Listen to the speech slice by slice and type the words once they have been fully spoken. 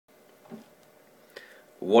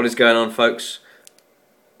What is going on, folks?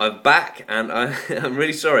 I'm back, and I'm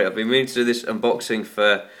really sorry. I've been meaning to do this unboxing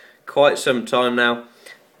for quite some time now.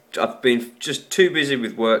 I've been just too busy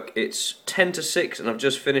with work. It's 10 to 6 and I've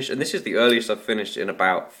just finished, and this is the earliest I've finished in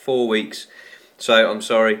about 4 weeks, so I'm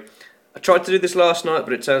sorry. I tried to do this last night,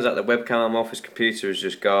 but it turns out the webcam on my office computer is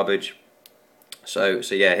just garbage. So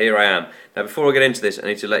yeah, here I am. Now before I get into this, I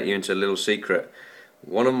need to let you into a little secret.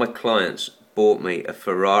 One of my clients bought me a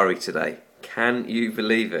Ferrari today. Can you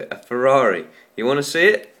believe it? A Ferrari. You want to see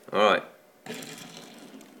it? Alright.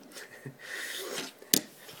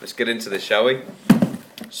 Let's get into this, shall we?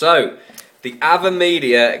 So, the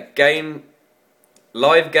AVerMedia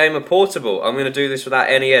Live Gamer Portable. I'm going to do this without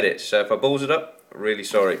any edits, so if I balls it up, really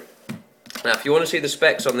sorry. Now, if you want to see the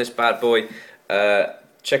specs on this bad boy,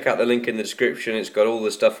 check out the link in the description. It's got all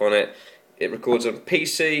the stuff on it. It records on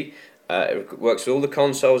PC. It works with all the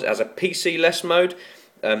consoles. It has a PC-less mode.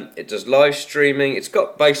 It does live streaming. It's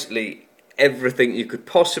got basically everything you could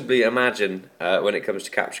possibly imagine when it comes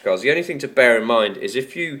to capture cards. The only thing to bear in mind is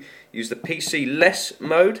if you use the PC-less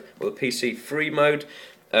mode or the PC-free mode,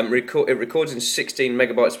 it records in 16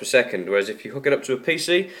 megabytes per second, whereas if you hook it up to a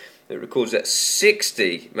PC, it records at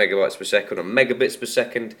 60 megabytes per second or megabits per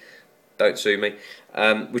second. Don't sue me.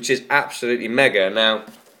 Which is absolutely mega. Now,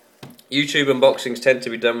 YouTube unboxings tend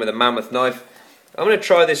to be done with a mammoth knife. I'm going to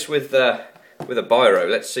try this with a biro.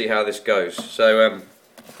 Let's see how this goes. So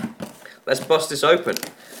let's bust this open.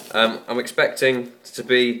 I'm expecting to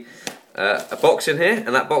be a box in here,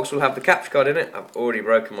 and that box will have the capture card in it. I've already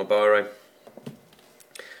broken my biro.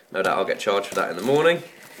 No doubt I'll get charged for that in the morning.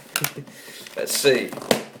 Let's see.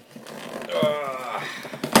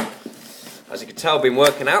 As you can tell, I've been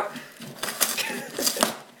working out.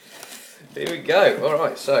 Here we go.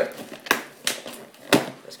 Alright, so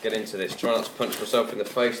let's get into this. Try not to punch myself in the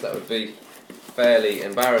face, that would be fairly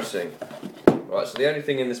embarrassing. Right, so the only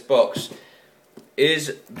thing in this box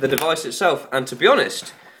is the device itself, and to be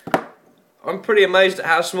honest, I'm pretty amazed at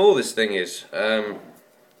how small this thing is.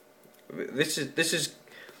 It's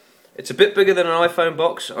a bit bigger than an iPhone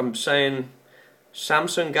box. I'm saying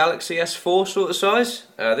Samsung Galaxy S4 sort of size.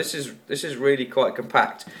 This is really quite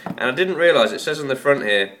compact, and I didn't realise, it says on the front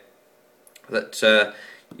here that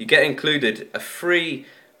you get included a free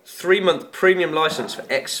 3-month premium license for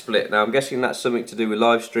XSplit. Now I'm guessing that's something to do with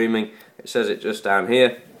live streaming. It says it just down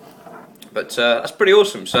here, but that's pretty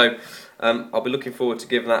awesome. So I'll be looking forward to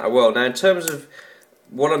giving that a whirl. Now in terms of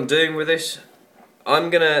what I'm doing with this,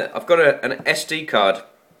 I've got an SD card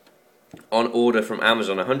on order from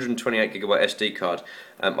Amazon, 128 gigabyte SD card.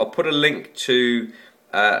 I'll put a link to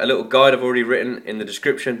a little guide I've already written in the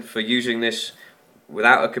description for using this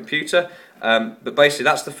without a computer. But basically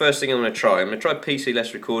that's the first thing I'm going to try. I'm going to try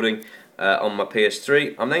PC-less recording on my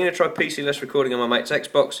PS3. I'm then going to try PC-less recording on my mate's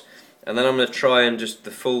Xbox, and then I'm going to try and just the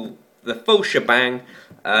full shebang,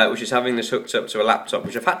 which is having this hooked up to a laptop,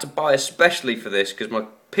 which I've had to buy especially for this because my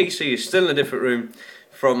PC is still in a different room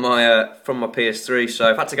from my PS3, so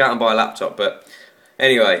I've had to go out and buy a laptop. But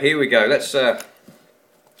anyway, here we go. Let's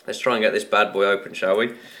try and get this bad boy open, shall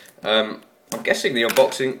we? I'm guessing the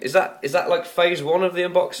unboxing is that like phase 1 of the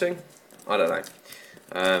unboxing? I don't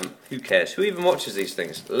know. Who cares? Who even watches these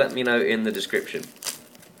things? Let me know in the description.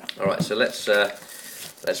 All right, so let's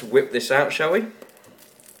whip this out, shall we?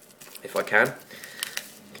 If I can. You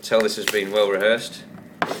can tell this has been well rehearsed.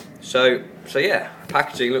 So yeah,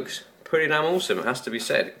 packaging looks pretty damn awesome, it has to be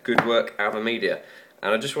said. Good work, AVerMedia.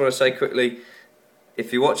 And I just want to say quickly,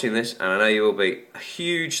 if you're watching this, and I know you will be, a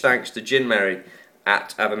huge thanks to Jin Mary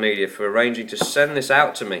at AVerMedia for arranging to send this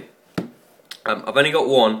out to me. I've only got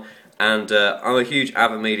one, and I'm a huge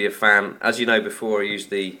AVerMedia fan. As you know, before I used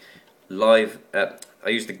the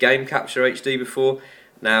Game Capture HD before.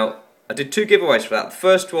 Now I did 2 giveaways for that. The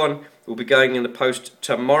first one will be going in the post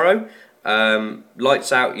tomorrow.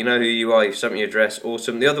 Lights out, you know who you are, you've sent me your address,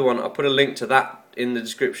 awesome. The other one, I'll put a link to that in the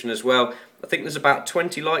description as well. I think there's about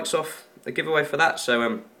 20 likes off the giveaway for that,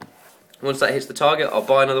 so once that hits the target, I'll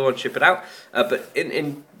buy another one, ship it out. But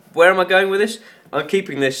where am I going with this? I'm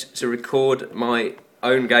keeping this to record my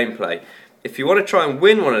own gameplay. If you want to try and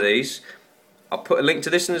win one of these, I'll put a link to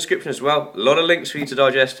this in the description as well. A lot of links for you to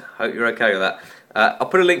digest, hope you're okay with that. I'll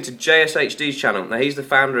put a link to JSHD's channel. Now he's the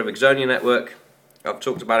founder of Exonia Network. I've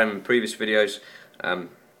talked about him in previous videos, no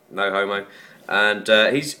homo, and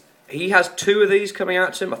he has 2 of these coming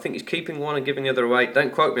out to him. I think he's keeping one and giving the other away.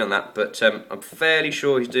 Don't quote me on that, but I'm fairly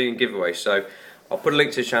sure he's doing a giveaway. So I'll put a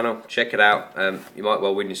link to his channel. Check it out. You might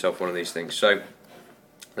well win yourself one of these things. So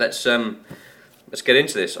let's get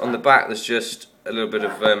into this. On the back, there's just a little bit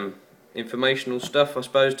of informational stuff, I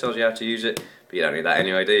suppose. Tells you how to use it, but you don't need that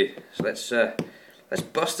anyway, do you? So let's let's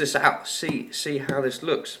bust this out, see how this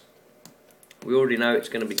looks. We already know it's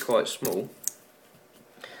going to be quite small.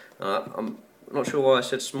 I'm not sure why I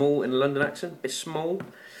said small in a London accent. Bit small.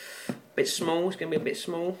 It's going to be a bit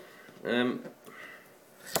small.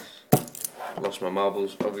 Lost my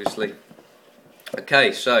marbles, obviously.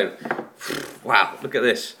 Okay, so, wow, look at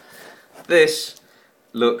this. This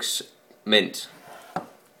looks mint.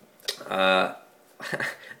 And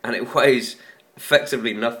it weighs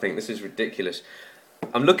effectively nothing. This is ridiculous.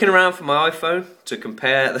 I'm looking around for my iPhone to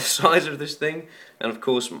compare the size of this thing, and of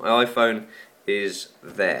course my iPhone is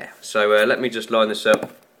there. So let me just line this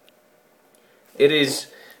up. It is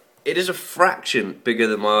a fraction bigger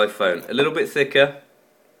than my iPhone, a little bit thicker,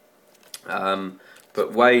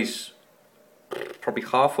 but weighs probably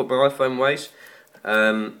half what my iPhone weighs.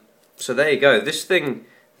 So there you go. This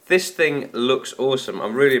thing looks awesome.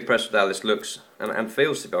 I'm really impressed with how this looks and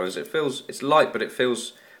feels. To be honest, it's light, but it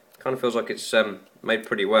kind of feels like it's made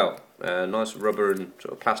pretty well. Nice rubber and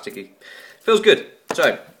sort of plasticky. Feels good.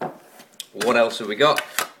 So, what else have we got?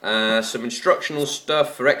 Some instructional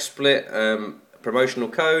stuff for XSplit, promotional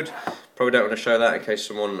code. Probably don't want to show that in case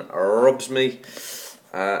someone robs me.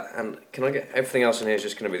 And can I get everything else in here? Is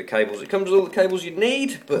just going to be the cables. It comes with all the cables you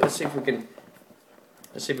need, but let's see if we can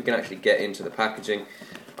actually get into the packaging.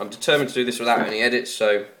 I'm determined to do this without any edits.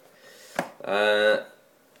 So.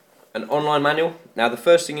 An online manual. Now the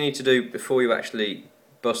first thing you need to do before you actually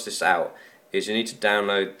bust this out is you need to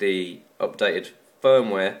download the updated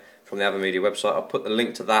firmware from the AVerMedia website. I'll put the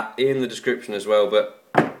link to that in the description as well, but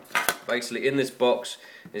basically in this box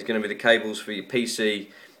is going to be the cables for your PC,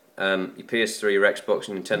 your PS3, your Xbox,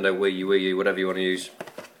 Nintendo, Wii U, whatever you want to use.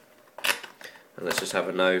 And let's just have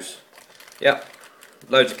a nose. Yep,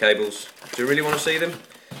 loads of cables. Do you really want to see them?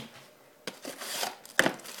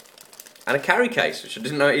 And a carry case, which I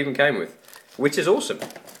didn't know it even came with, which is awesome.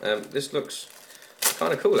 This looks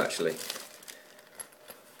kind of cool actually.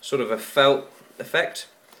 Sort of a felt effect.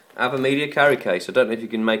 AVerMedia carry case. I don't know if you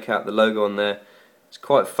can make out the logo on there. It's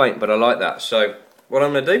quite faint, but I like that. So what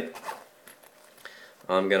I'm going to do,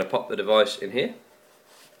 I'm going to pop the device in here,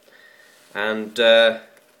 and I'm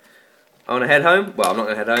going to head home. Well, I'm not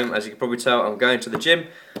going to head home, as you can probably tell. I'm going to the gym.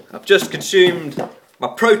 I've just consumed my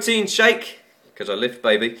protein shake because I lift,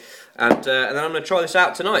 baby. And then I'm going to try this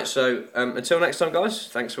out tonight. So until next time, guys,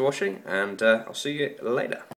 thanks for watching, and I'll see you later.